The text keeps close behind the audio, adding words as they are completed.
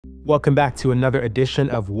Welcome back to another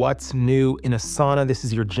edition of What's New in Asana. This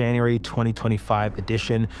is your January 2025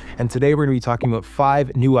 edition. And today we're going to be talking about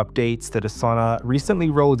 5 new updates that Asana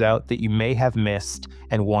recently rolled out that you may have missed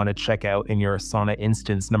and want to check out in your Asana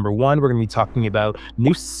instance. Number 1, we're going to be talking about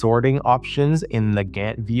new sorting options in the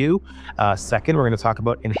Gantt view. Second, we're going to talk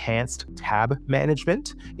about enhanced tab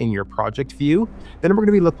management in your project view. Then we're going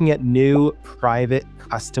to be looking at new private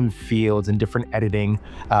custom fields and different editing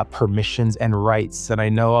permissions and rights. And I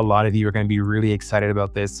know a lot of you are going to be really excited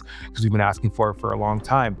about this because we've been asking for it for a long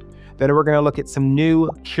time. Then we're going to look at some new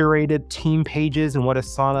curated team pages and what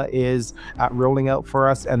Asana is rolling out for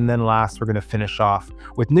us. And then last, we're going to finish off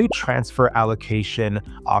with new transfer allocation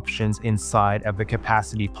options inside of the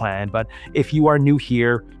capacity plan. But if you are new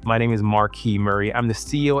here, my name is Marquis Murray. I'm the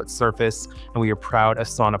CEO at Surface, and we are proud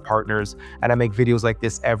Asana partners. And I make videos like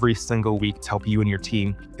this every single week to help you and your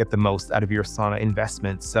team get the most out of your Asana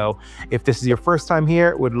investment. So if this is your first time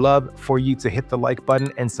here, would love for you to hit the like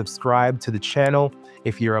button and subscribe to the channel.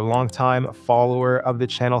 If you're a long-time follower of the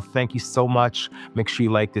channel, thank you so much. Make sure you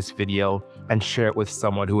like this video and share it with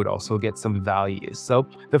someone who would also get some value. So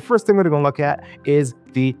the first thing we're going to look at is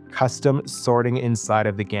the custom sorting inside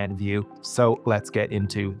of the Gantt view. So let's get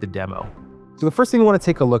into the demo. So the first thing I want to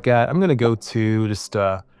take a look at, I'm going to go to just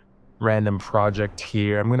a random project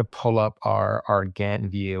here. I'm going to pull up our Gantt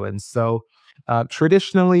view. And so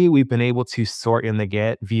traditionally, we've been able to sort in the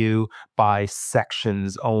Gantt view by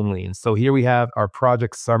sections only. And so here we have our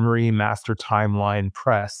project summary, master timeline,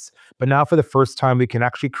 press. But now for the first time, we can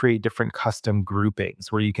actually create different custom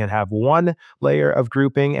groupings where you can have one layer of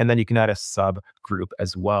grouping and then you can add a subgroup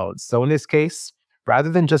as well. So in this case, rather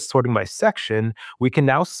than just sorting by section, we can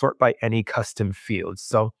now sort by any custom field.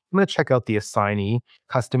 So I'm going to check out the assignee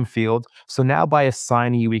custom field. So now by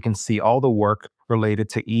assignee, we can see all the work related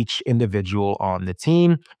to each individual on the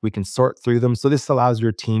team. We can sort through them. So this allows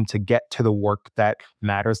your team to get to the work that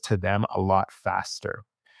matters to them a lot faster.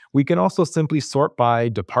 We can also simply sort by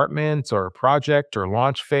department or project or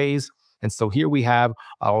launch phase. And so here we have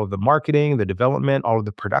all of the marketing, the development, all of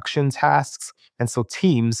the production tasks. And so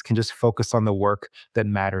teams can just focus on the work that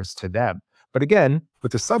matters to them. But again,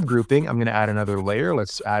 with the subgrouping, I'm going to add another layer.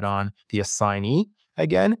 Let's add on the assignee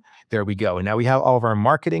again. There we go. And now we have all of our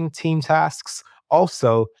marketing team tasks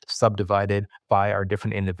also subdivided by our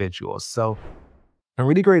different individuals. So a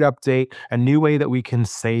really great update, a new way that we can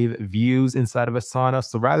save views inside of Asana.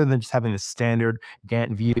 So rather than just having the standard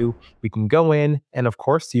Gantt view, we can go in and of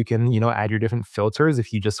course you can, add your different filters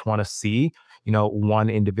if you just want to see, one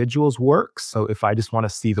individual's work. So if I just want to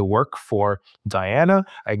see the work for Diana,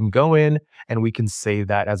 I can go in and we can save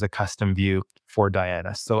that as a custom view for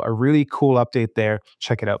Diana. So a really cool update there.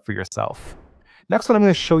 Check it out for yourself. Next one I'm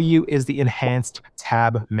going to show you is the enhanced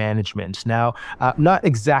tab management. Now, I'm not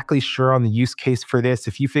exactly sure on the use case for this.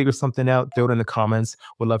 If you figure something out, throw it in the comments.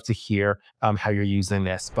 Would love to hear how you're using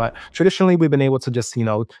this. But traditionally, we've been able to just,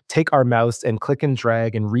 take our mouse and click and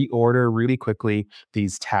drag and reorder really quickly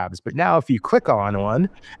these tabs. But now if you click on one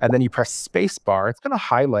and then you press space bar, it's going to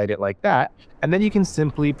highlight it like that. And then you can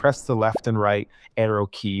simply press the left and right arrow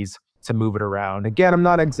keys to move it around. Again, I'm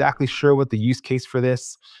not exactly sure what the use case for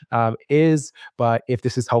this is, but if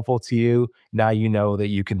this is helpful to you, now you know that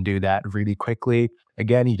you can do that really quickly.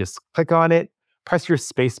 Again, you just click on it, press your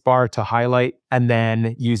space bar to highlight, and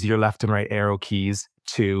then use your left and right arrow keys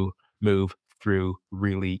to move through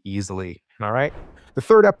really easily. All right. The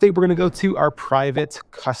third update, we're going to go to our private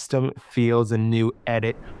custom fields and new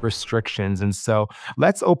edit restrictions. And so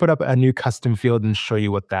let's open up a new custom field and show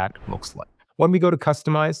you what that looks like. When we go to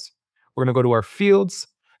customize, we're going to go to our fields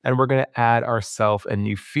and we're going to add ourselves a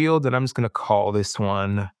new field. And I'm just going to call this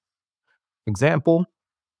one example.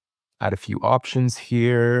 Add a few options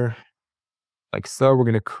here. Like so, we're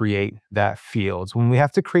going to create that field. When we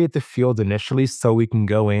have to create the field initially so we can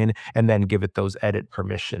go in and then give it those edit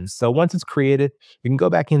permissions. So once it's created, we can go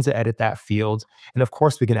back in to edit that field. And of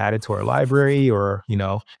course, we can add it to our library or,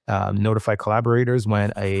 notify collaborators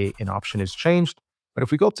when an option is changed. But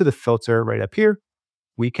if we go up to the filter right up here,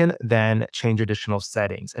 we can then change additional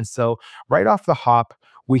settings. And so right off the hop,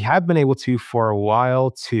 we have been able to, for a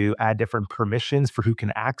while, to add different permissions for who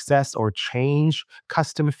can access or change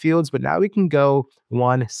custom fields. But now we can go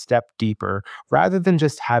one step deeper. Rather than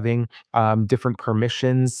just having different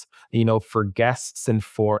permissions, for guests and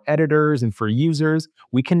for editors and for users,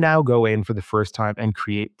 we can now go in for the first time and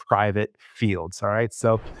create private fields. All right.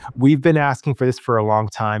 So we've been asking for this for a long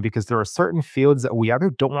time because there are certain fields that we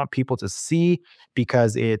either don't want people to see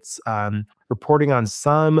because it's reporting on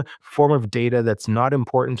some form of data that's not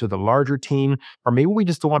important to the larger team, or maybe we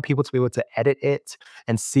just don't want people to be able to edit it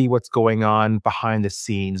and see what's going on behind the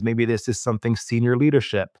scenes. Maybe this is something senior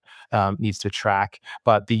leadership needs to track,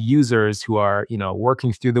 but the users who are,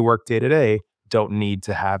 working through the work day to day don't need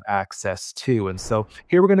to have access to. And so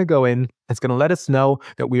here we're going to go in. It's going to let us know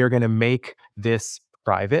that we are going to make this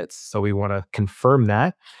private. So we want to confirm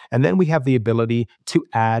that. And then we have the ability to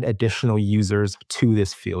add additional users to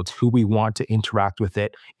this field who we want to interact with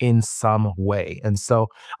it in some way. And so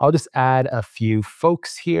I'll just add a few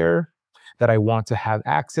folks here that I want to have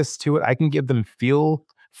access to it. I can give them field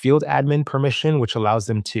admin permission, which allows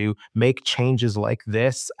them to make changes like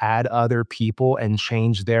this, add other people, and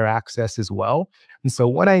change their access as well. And so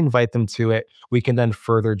when I invite them to it, we can then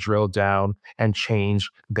further drill down and change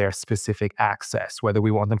their specific access, whether we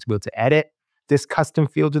want them to be able to edit this custom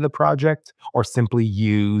field in the project or simply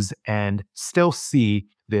use and still see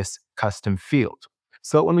this custom field.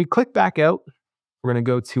 So when we click back out, we're going to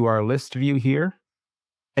go to our list view here.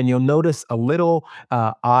 And you'll notice a little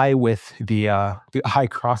eye with the eye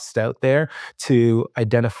crossed out there to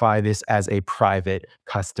identify this as a private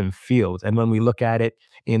custom field. And when we look at it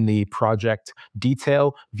in the project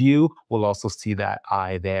detail view, we'll also see that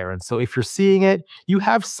eye there. And so if you're seeing it, you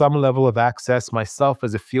have some level of access. Myself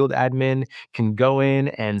as a field admin can go in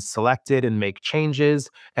and select it and make changes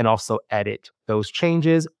and also edit those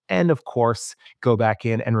changes. And of course, go back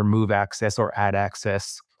in and remove access or add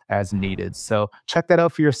access as needed. So check that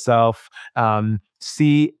out for yourself.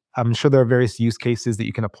 I'm sure there are various use cases that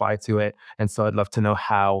you can apply to it. And so I'd love to know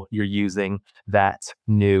how you're using that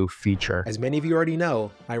new feature. As many of you already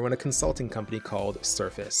know, I run a consulting company called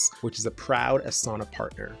Surface, which is a proud Asana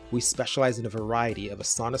partner. We specialize in a variety of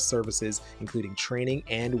Asana services, including training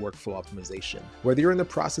and workflow optimization. Whether you're in the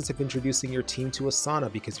process of introducing your team to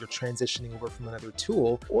Asana because you're transitioning over from another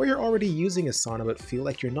tool, or you're already using Asana but feel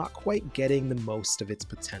like you're not quite getting the most of its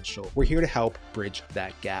potential, we're here to help bridge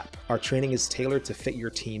that gap. Our training is tailored to fit your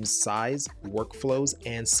team's size, workflows,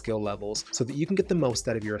 and skill levels so that you can get the most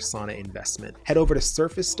out of your Asana investment. Head over to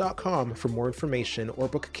surface.com for more information or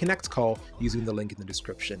book a Connect call using the link in the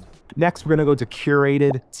description. Next, we're going to go to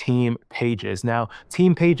curated team pages. Now,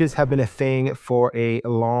 team pages have been a thing for a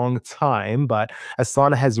long time, but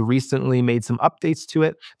Asana has recently made some updates to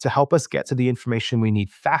it to help us get to the information we need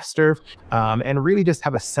faster and really just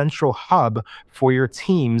have a central hub for your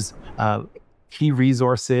teams. Key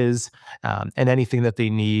resources, and anything that they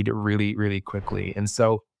need really, really quickly. And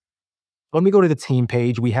so when we go to the team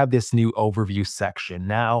page, we have this new overview section.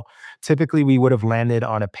 Now, typically we would have landed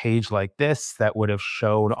on a page like this that would have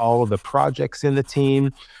shown all of the projects in the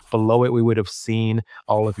team. Below it, we would have seen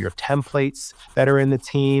all of your templates that are in the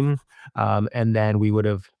team. And then we would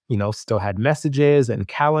have, still had messages and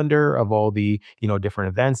calendar of all the, different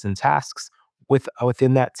events and tasks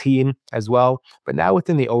within that team as well. But now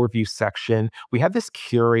within the overview section, we have this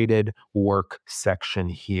curated work section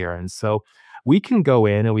here. And so we can go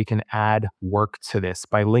in and we can add work to this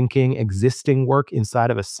by linking existing work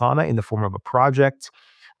inside of Asana in the form of a project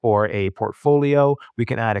or a portfolio. We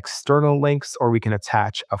can add external links or we can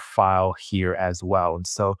attach a file here as well. And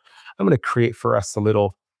so I'm going to create for us a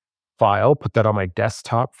little file, put that on my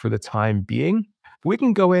desktop for the time being. We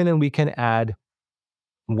can go in and we can add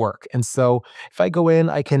work. And so if I go in,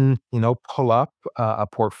 I can, pull up a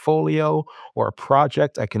portfolio or a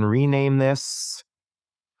project. I can rename this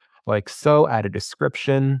like so, add a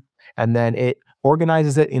description, and then it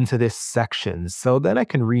organizes it into this section. So then I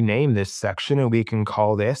can rename this section and we can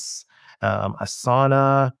call this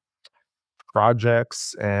Asana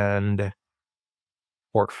projects and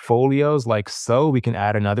portfolios like so. We can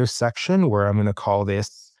add another section where I'm going to call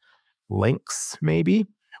this links maybe.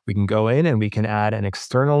 We can go in and we can add an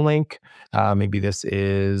external link. Maybe this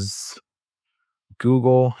is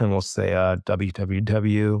Google, and we'll say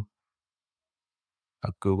www.google.com.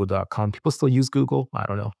 People still use Google? I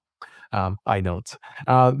don't know. I don't.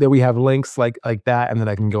 Then we have links like that, and then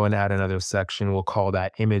I can go and add another section. We'll call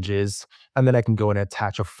that images, and then I can go and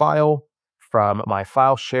attach a file from my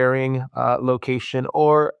file sharing location,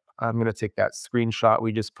 or I'm going to take that screenshot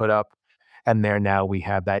we just put up. And there now we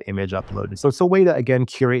have that image uploaded. So it's a way to, again,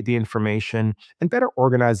 curate the information and better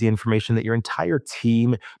organize the information that your entire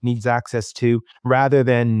team needs access to, rather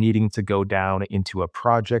than needing to go down into a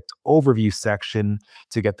project overview section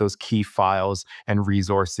to get those key files and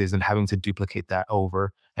resources and having to duplicate that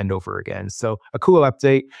over and over again. So a cool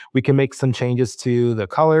update. We can make some changes to the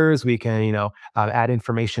colors. We can, add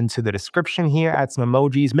information to the description here, add some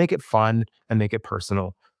emojis, make it fun and make it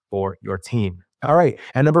personal for your team. All right.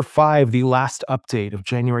 And number 5, the last update of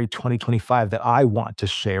January 2025 that I want to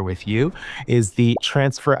share with you is the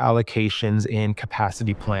transfer allocations in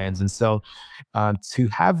capacity plans. And so to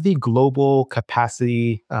have the global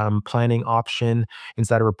capacity planning option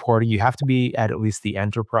inside of reporting, you have to be at least the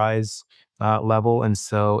enterprise level. And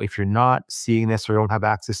so if you're not seeing this or don't have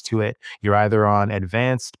access to it, you're either on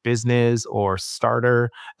advanced, business, or starter,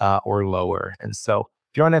 or lower. And so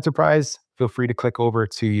if you're on enterprise, feel free to click over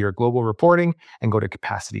to your global reporting and go to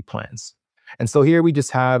capacity plans. And so here we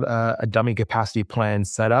just have a dummy capacity plan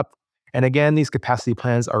set up. And again, these capacity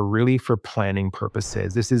plans are really for planning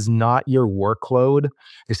purposes. This is not your workload.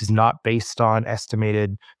 This is not based on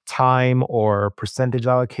estimated time or percentage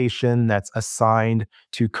allocation that's assigned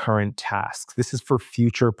to current tasks. This is for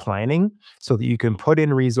future planning so that you can put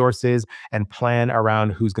in resources and plan around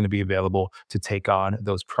who's going to be available to take on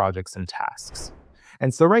those projects and tasks.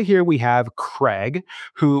 And so right here we have Craig,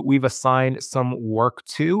 who we've assigned some work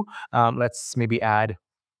to. Let's maybe add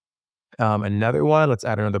another one. Let's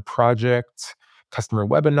add another project, customer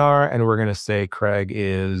webinar, and we're going to say Craig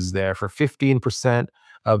is there for 15%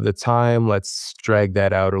 of the time. Let's drag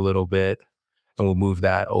that out a little bit. And we'll move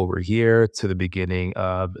that over here to the beginning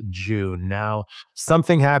of June. Now,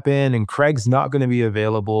 something happened and Craig's not going to be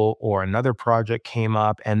available, or another project came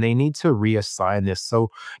up and they need to reassign this. So,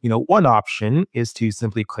 one option is to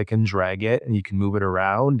simply click and drag it, and you can move it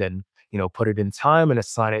around and, put it in time and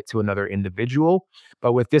assign it to another individual.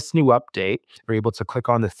 But with this new update, we're able to click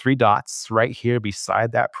on the 3 dots right here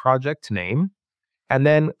beside that project name, and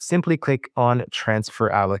then simply click on transfer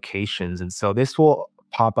allocations. And so this will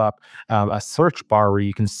pop up a search bar where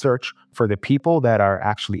you can search for the people that are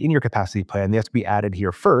actually in your capacity plan. They have to be added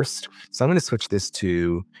here first. So I'm going to switch this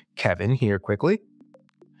to Kevin here quickly.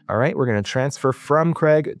 All right, we're going to transfer from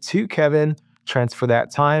Craig to Kevin, transfer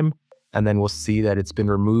that time, and then we'll see that it's been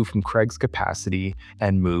removed from Craig's capacity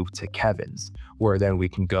and moved to Kevin's, where then we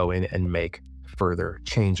can go in and make further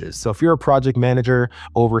changes. So if you're a project manager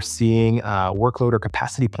overseeing workload or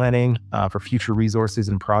capacity planning for future resources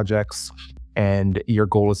and projects, and your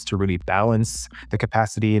goal is to really balance the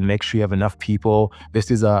capacity and make sure you have enough people,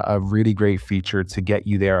 this is a really great feature to get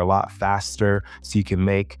you there a lot faster so you can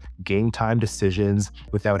make game time decisions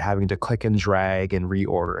without having to click and drag and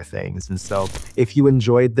reorder things. And so if you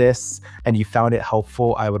enjoyed this and you found it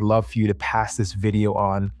helpful, I would love for you to pass this video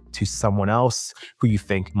on to someone else who you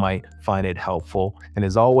think might find it helpful. And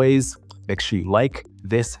as always, make sure you like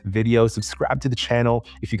this video, subscribe to the channel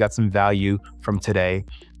if you got some value from today.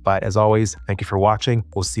 But as always, thank you for watching.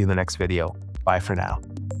 We'll see you in the next video. Bye for now.